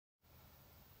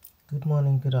Good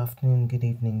morning, good afternoon, good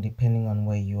evening, depending on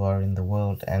where you are in the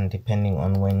world and depending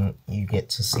on when you get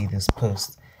to see this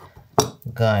post.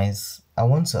 Guys, I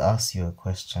want to ask you a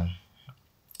question.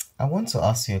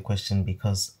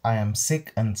 Because I am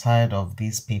sick and tired of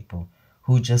these people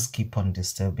who just keep on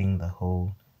disturbing the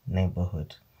whole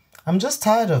neighborhood. I'm just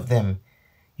tired of them.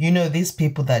 You know, these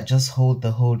people that just hold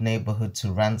the whole neighborhood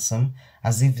to ransom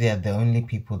as if they are the only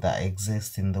people that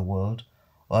exist in the world,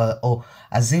 or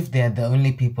as if they are the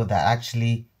only people that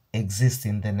actually exist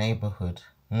in the neighborhood.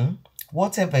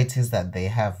 Whatever it is that they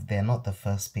have, they're not the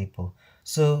first people.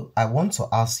 So I want to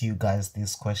ask you guys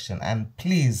this question, and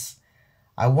please,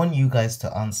 I want you guys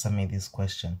to answer me this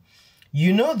question.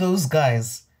 You know those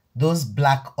guys, those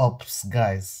black ops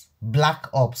guys, black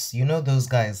ops, you know those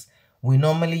guys, we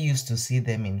normally used to see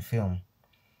them in film.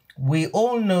 We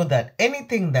all know that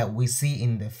anything that we see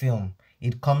in the film,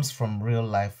 it comes from real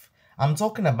life. I'm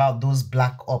talking about those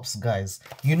black ops guys.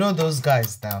 You know those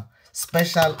guys now.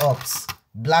 Special ops,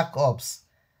 black ops,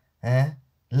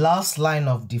 last line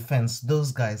of defense,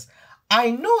 those guys.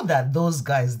 I know that those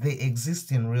guys, they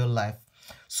exist in real life.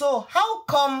 So how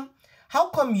come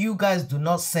you guys do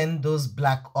not send those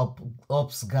black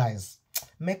ops guys?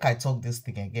 Make I talk this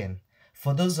thing again.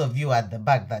 For those of you at the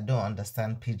back that don't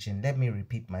understand pidgin, let me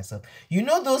repeat myself. You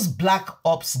know those black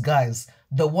ops guys,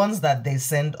 the ones that they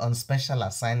send on special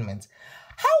assignments.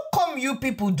 How come you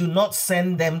people do not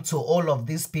send them to all of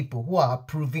these people who are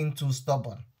proving too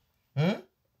stubborn?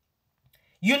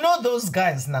 You know those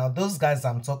guys now, those guys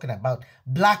I'm talking about,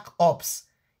 black ops.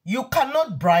 You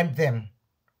cannot bribe them.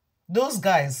 Those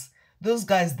guys,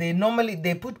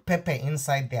 they put pepper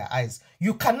inside their eyes.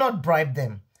 You cannot bribe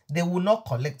them. They will not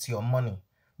collect your money.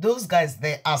 Those guys,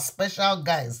 they are special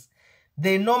guys.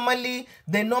 They normally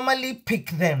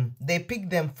pick them. They pick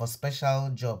them for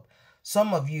special job.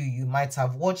 Some of you might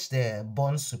have watched the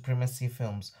Born Supremacy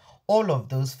films. All of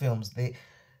those films,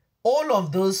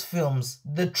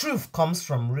 the truth comes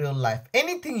from real life.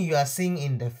 Anything you are seeing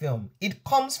in the film, it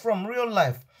comes from real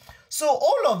life. So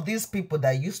all of these people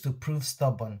that used to prove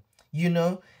stubborn, you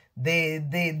know,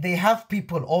 they have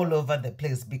people all over the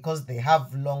place because they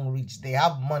have long reach, they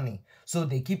have money, so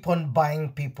they keep on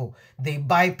buying people. They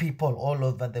buy people all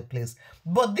over the place.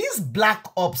 But these black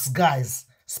ops guys,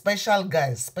 special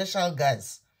guys,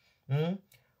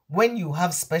 when you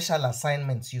have special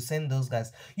assignments, you send those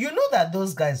guys. You know that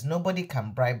those guys, nobody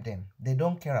can bribe them. They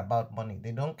don't care about money.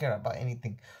 They don't care about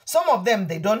anything. Some of them,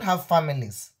 they don't have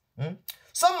families.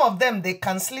 Some of them, they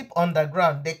can sleep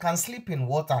underground. They can sleep in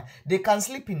water. They can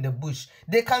sleep in the bush.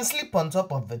 They can sleep on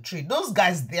top of a tree. Those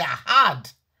guys, they are hard.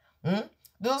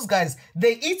 Those guys,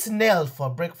 they eat nail for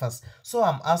breakfast. So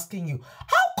I'm asking you,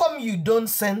 how come you don't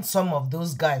send some of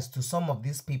those guys to some of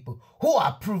these people who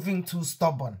are proving too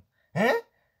stubborn?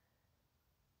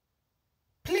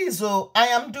 Please, I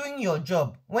am doing your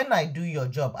job. When I do your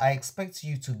job, I expect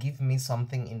you to give me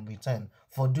something in return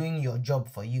for doing your job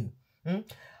for you.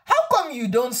 How come you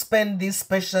don't spend these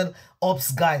special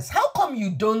ops guys? How come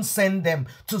you don't send them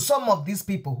to some of these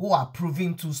people who are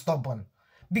proving too stubborn?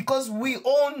 Because we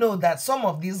all know that some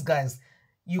of these guys,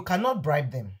 you cannot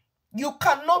bribe them. You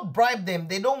cannot bribe them.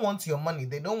 They don't want your money.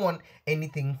 They don't want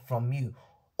anything from you.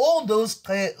 All those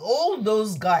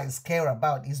guys care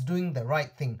about is doing the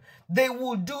right thing. They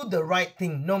will do the right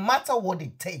thing. No matter what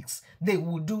it takes, they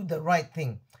will do the right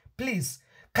thing. Please,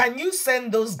 can you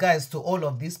send those guys to all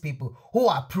of these people who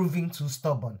are proving too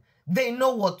stubborn? They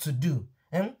know what to do.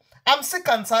 I'm sick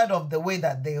and tired of the way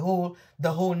that they hold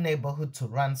the whole neighborhood to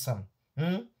ransom.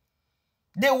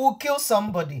 They will kill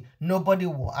somebody, nobody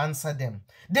will answer them.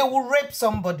 They will rape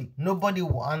somebody, nobody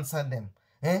will answer them.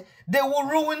 They will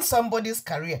ruin somebody's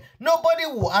career, nobody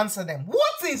will answer them.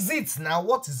 What is it now?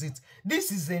 What is it?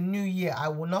 This is a new year. I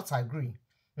will not agree.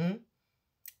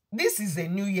 This is a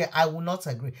new year. I will not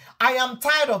agree. I am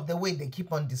tired of the way they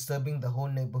keep on disturbing the whole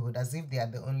neighborhood as if they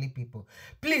are the only people.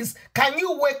 Please, can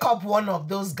you wake up one of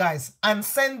those guys and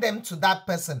send them to that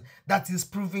person that is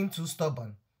proving too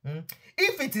stubborn?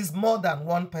 If it is more than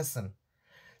one person,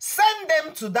 send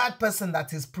them to that person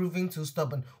that is proving too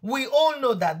stubborn. We all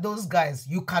know that those guys,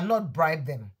 you cannot bribe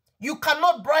them. You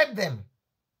cannot bribe them.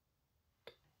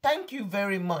 Thank you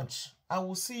very much. I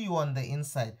will see you on the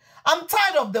inside. I'm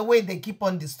tired of the way they keep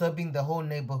on disturbing the whole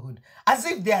neighborhood as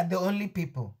if they are the only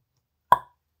people.